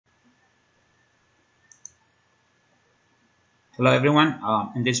Hello everyone.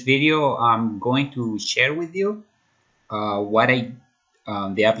 In this video, I'm going to share with you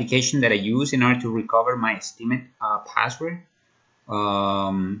the application that I use in order to recover my Steemit password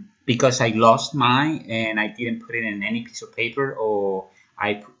because I lost mine and I didn't put it in any piece of paper, or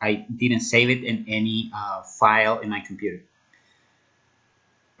I didn't save it in any file in my computer.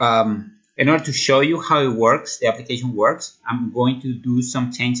 In order to show you how it works, the application works, I'm going to do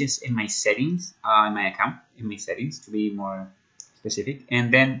some changes in my settings, in my account, in my settings to be more specific.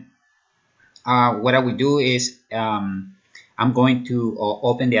 And then what I will do is I'm going to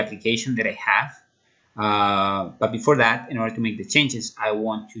open the application that I have. But before that, in order to make the changes, I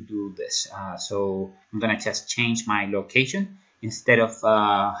want to do this. So I'm going to just change my location. Instead of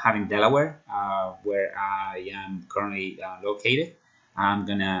having Delaware, where I am currently located, I'm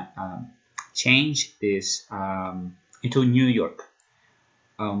going to change this into New York.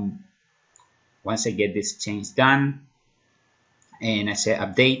 Once I get this change done, and I say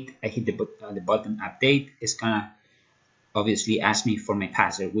update, I hit the button update. It's gonna obviously ask me for my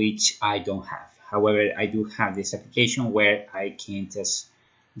password, which I don't have. However, I do have this application where I can just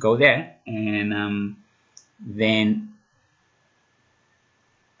go there, and then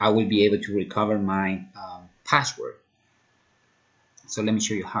I will be able to recover my password. So let me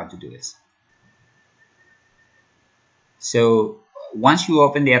show you how to do this. So once you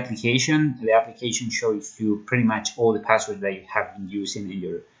open the application shows you pretty much all the passwords that you have been using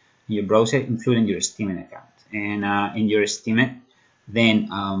in your browser, including your Steemit account. And in your Steemit, then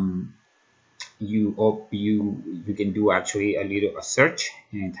you can do actually a search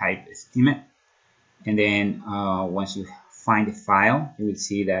and type Steemit, and then once you find the file, you will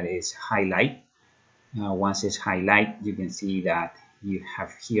see that it's highlight. Once it's highlight, you can see that you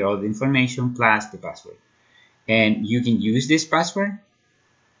have here all the information plus the password. And you can use this password,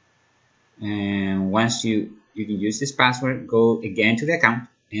 and once you can use this password, go again to the account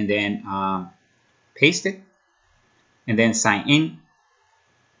and then paste it and then sign in.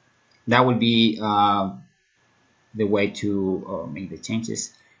 That would be the way to make the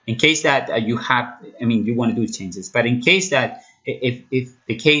changes. In case that you want to do changes, but in case that if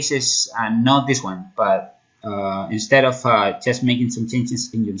the case is not this one, but instead of just making some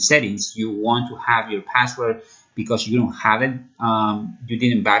changes in your settings, you want to have your password because you don't have it, you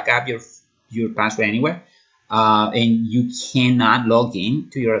didn't back up your password anywhere, and you cannot log in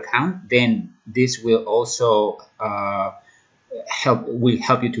to your account, then this will also help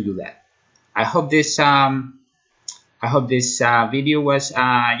you to do that. I hope this video was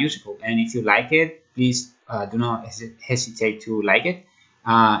useful, and if you like it, please do not hesitate to like it.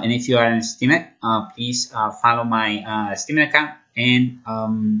 And if you are in Steemit, please follow my Steemit account, and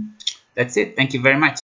that's it. Thank you very much.